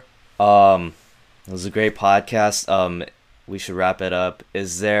hour. It was a great podcast. We should wrap it up.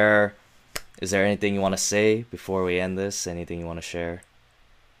 Is there anything you want to say before we end this? Anything you want to share?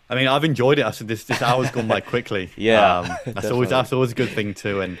 I mean, I've enjoyed it. I said this hour's gone by quickly. That's always a good thing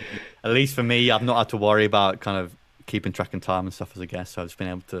too. And at least for me, I've not had to worry about kind of keeping track of time and stuff as a guest. So I've just been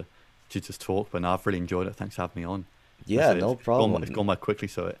able to just talk. But no, I've really enjoyed it. Thanks for having me on. Yeah, no problem. It's gone by quickly,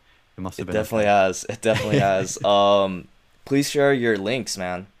 so it must have been. Definitely has. It definitely has. Please share your links,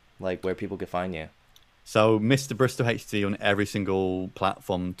 man. Like where people can find you. So Mrbristowhd on every single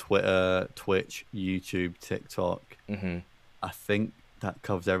platform: Twitter, Twitch, YouTube, TikTok. I think that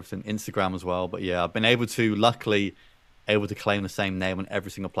covers everything. Instagram as well. But yeah, I've been luckily able to claim the same name on every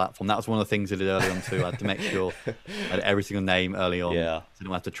single platform. That was one of the things I did early on too. I had to make sure I had every single name early on. Yeah. So I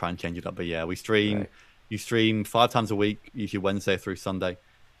don't have to try and change it up. But yeah, we stream. Right. You stream 5 times a week, usually Wednesday through Sunday.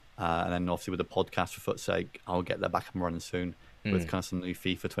 And then obviously with the podcast, for foot's sake, I'll get that back and running soon with kind of some new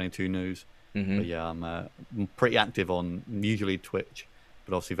FIFA 22 news. But yeah, I'm pretty active on usually Twitch,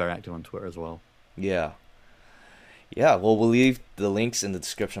 but obviously very active on Twitter as well. Yeah. Yeah, well, we'll leave the links in the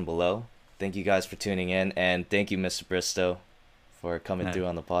description below. Thank you guys for tuning in, and thank you, Mr. Bristow, for coming through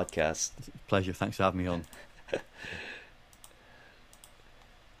on the podcast. Pleasure. Thanks for having me on.